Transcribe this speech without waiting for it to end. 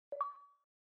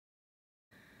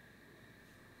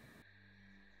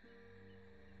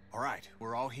All right,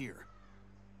 we're all here.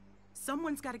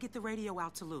 Someone's got to get the radio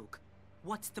out to Luke.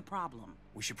 What's the problem?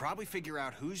 We should probably figure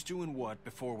out who's doing what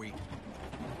before we...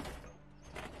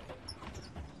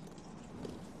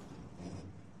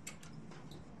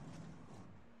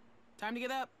 Time to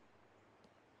get up.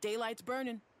 Daylight's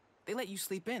burning. They let you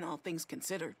sleep in, all things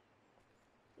considered.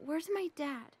 Where's my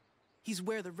dad? He's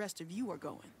where the rest of you are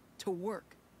going. To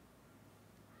work.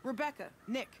 Rebecca,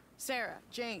 Nick, Sarah,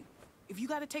 Jane. If you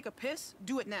gotta take a piss,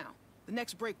 do it now. The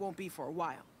next break won't be for a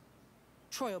while.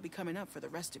 Troy will be coming up for the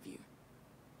rest of you.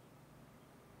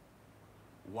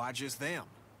 Why just them?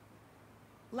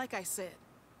 Like I said,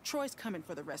 Troy's coming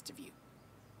for the rest of you.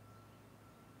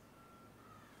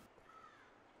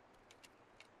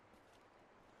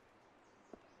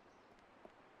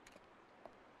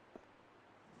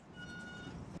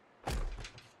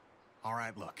 All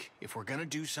right, look, if we're gonna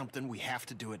do something, we have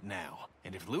to do it now.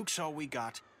 And if Luke's all we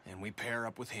got, and we pair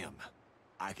up with him.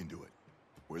 I can do it.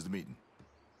 Where's the meeting?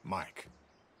 Mike,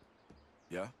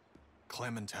 Yeah?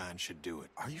 Clementine should do it.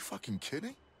 Are you fucking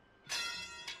kidding?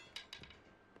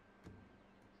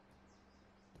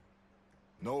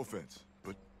 No offense,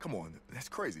 but come on, that's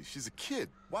crazy. She's a kid.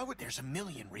 Why would... There's a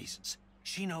million reasons.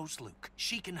 She knows Luke.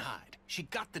 She can hide. She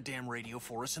got the damn radio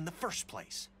for us in the first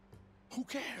place. Who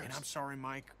cares? And I'm sorry,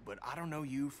 Mike, but I don't know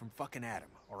you from fucking Adam,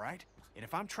 all right? And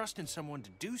if I'm trusting someone to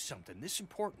do something this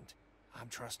important, I'm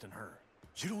trusting her.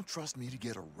 You don't trust me to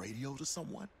get a radio to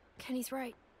someone? Kenny's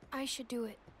right. I should do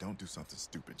it. Don't do something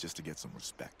stupid just to get some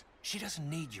respect. She doesn't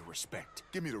need your respect.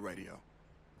 Give me the radio.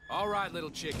 All right,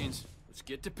 little chickens. Let's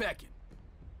get to pecking.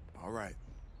 All right.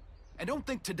 And don't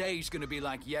think today's gonna be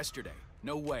like yesterday.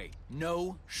 No way.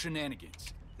 No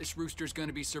shenanigans. This rooster's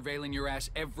gonna be surveilling your ass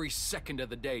every second of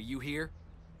the day, you hear?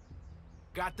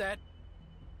 Got that?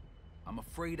 I'm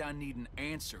afraid I need an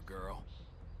answer, girl.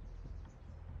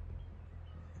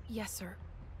 Yes, sir.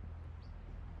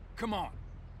 Come on.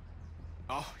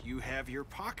 Oh, you have your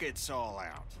pockets all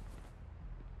out.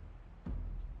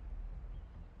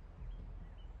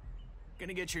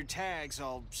 Gonna get your tags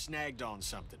all snagged on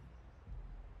something.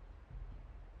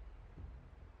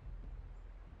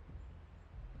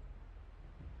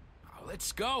 Oh,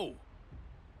 let's go.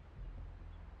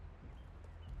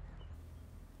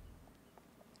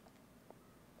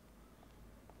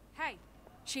 Hey,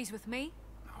 she's with me?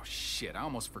 Oh, shit, I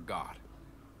almost forgot.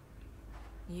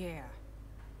 Yeah.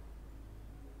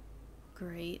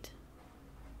 Great.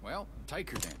 Well, take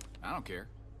her then. I don't care.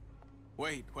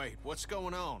 Wait, what's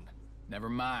going on? Never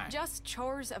mind. Just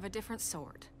chores of a different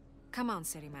sort. Come on,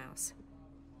 City Mouse.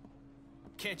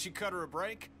 Can't you cut her a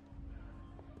break?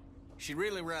 She'd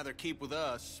really rather keep with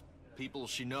us, people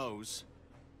she knows.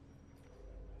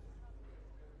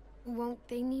 Won't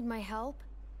they need my help?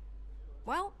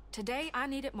 Well, today I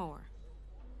need it more.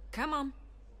 Come on.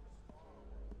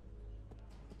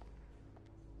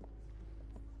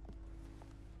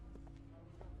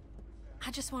 I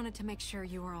just wanted to make sure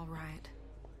you were all right.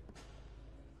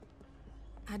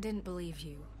 I didn't believe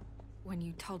you when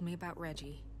you told me about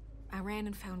Reggie. I ran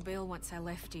and found Bill once I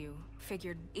left you.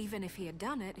 Figured even if he had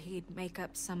done it, he'd make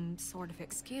up some sort of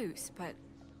excuse, but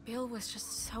Bill was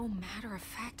just so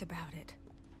matter-of-fact about it.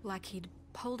 Like he'd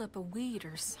pulled up a weed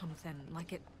or something,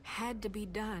 like it had to be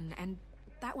done, and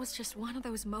that was just one of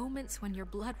those moments when your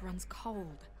blood runs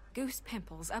cold. Goose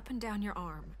pimples up and down your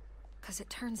arm. 'Cause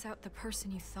it turns out the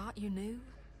person you thought you knew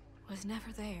was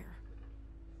never there.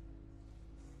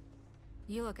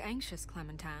 You look anxious,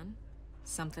 Clementine.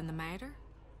 Something the matter?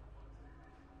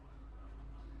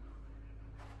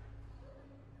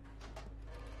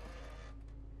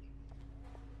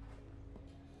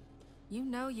 You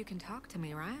know you can talk to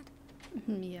me, right?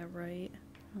 Yeah, right.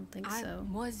 I don't think so.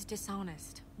 I was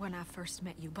dishonest when I first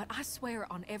met you, but I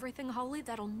swear on everything holy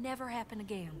that'll never happen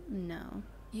again. No.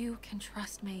 You can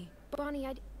trust me. Bonnie,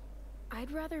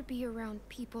 I'd rather be around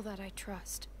people that I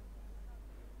trust.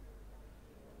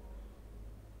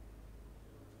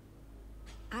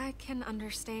 I can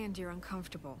understand you're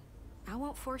uncomfortable. I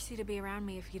won't force you to be around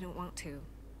me if you don't want to.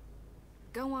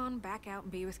 Go on, back out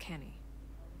and be with Kenny.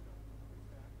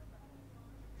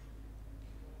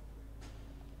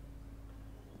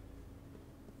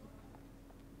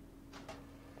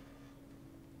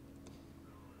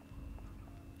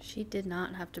 She did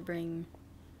not have to bring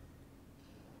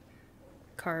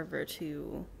Carver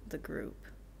to the group.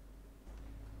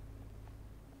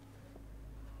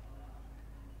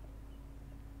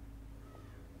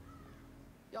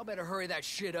 Y'all better hurry that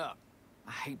shit up.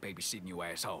 I hate babysitting you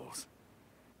assholes.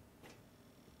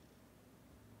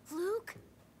 Luke?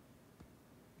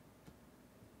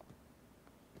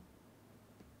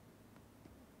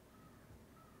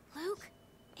 Luke?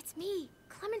 It's me,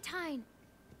 Clementine.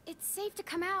 It's safe to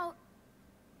come out.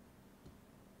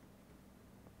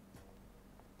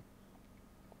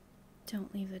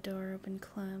 Don't leave the door open,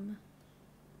 Clem.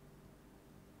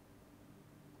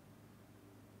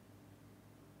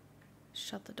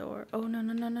 Shut the door. Oh, no,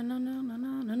 no, no, no, no, no, no,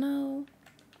 no, no, no.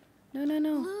 No, no,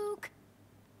 no. Luke!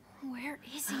 Where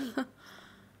is he?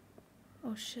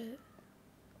 Oh, shit.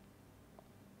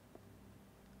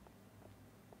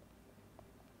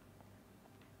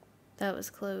 That was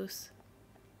close.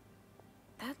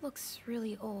 That looks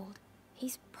really old.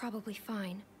 He's probably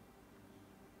fine.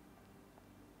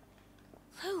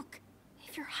 Luke!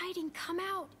 If you're hiding, come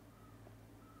out!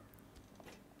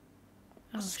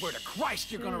 I swear to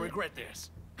Christ you're gonna regret this.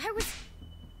 I was...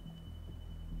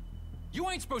 You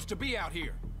ain't supposed to be out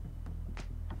here.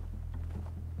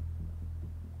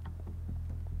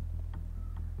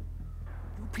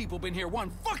 You people been here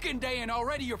one fucking day and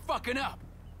already you're fucking up.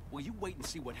 Well, you wait and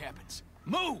see what happens.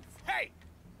 Move! Hey!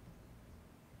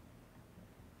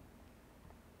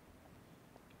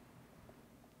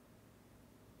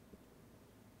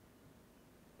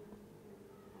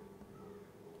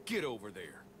 Get over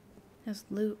there. That's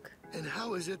Luke. And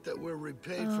how is it that we're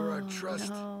repaid for our trust?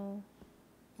 No.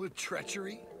 With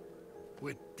treachery?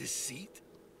 With deceit?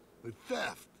 With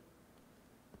theft?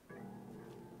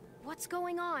 What's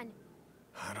going on?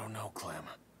 I don't know, Clem.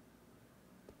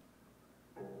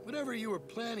 Whatever you were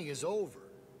planning is over.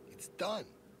 It's done.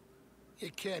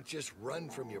 You can't just run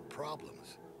from your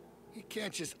problems. You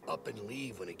can't just up and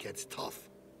leave when it gets tough.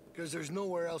 Because there's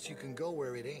nowhere else you can go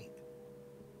where it ain't.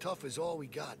 Tough is all we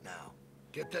got now.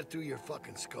 Get that through your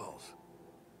fucking skulls.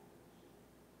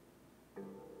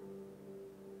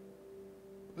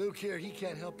 Luke here, he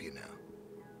can't help you now.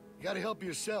 You gotta help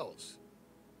yourselves.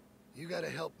 You gotta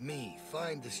help me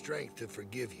find the strength to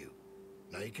forgive you.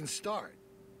 Now you can start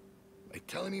by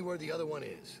telling me where the other one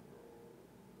is.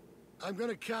 I'm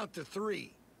gonna count to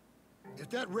 3.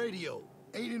 If that radio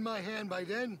ain't in my hand by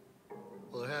then,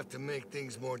 we'll have to make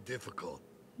things more difficult.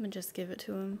 I'm gonna just give it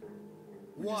to him.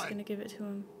 I'm One. just gonna give it to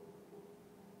him.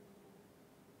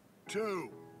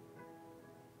 2.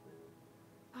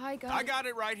 I got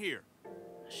it right here.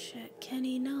 Shit,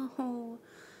 Kenny, no.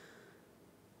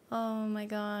 Oh my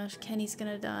gosh, Kenny's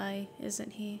gonna die,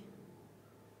 isn't he?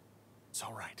 It's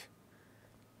all right.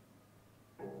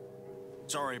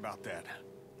 Sorry about that.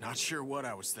 Not sure what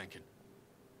I was thinking.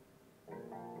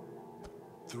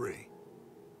 3.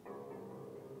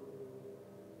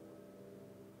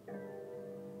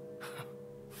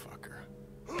 Fucker.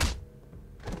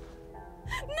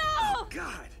 No!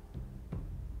 God!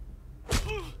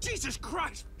 Jesus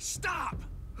Christ! Stop!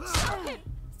 Stop him!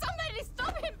 Somebody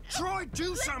stop him! Troy,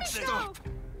 do something! Stop!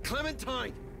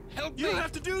 Clementine! Help me! You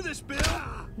have to do this, Bill!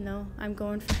 No, I'm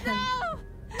going for him. No!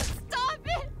 Stop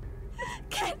it!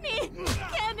 Kenny!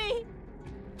 Kenny!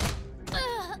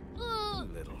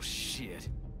 Little shit.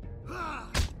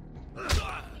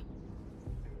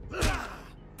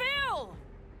 Bill!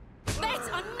 That's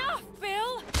enough,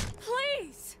 Bill!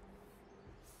 Please!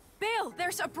 Bill,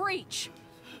 there's a breach!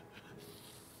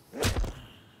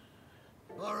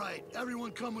 All right,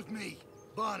 everyone come with me.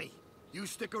 Bonnie, you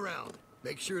stick around.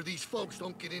 Make sure these folks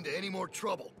don't get into any more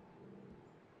trouble.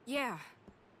 Yeah,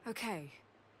 okay.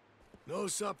 No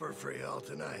supper for y'all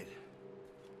tonight.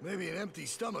 Maybe an empty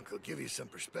stomach will give you some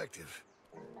perspective.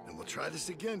 And we'll try this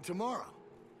again tomorrow.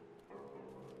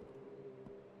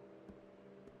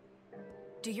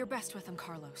 Do your best with him,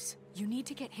 Carlos. You need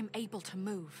to get him able to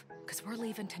move, because we're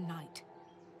leaving tonight.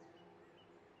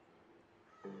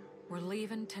 We're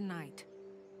leaving tonight.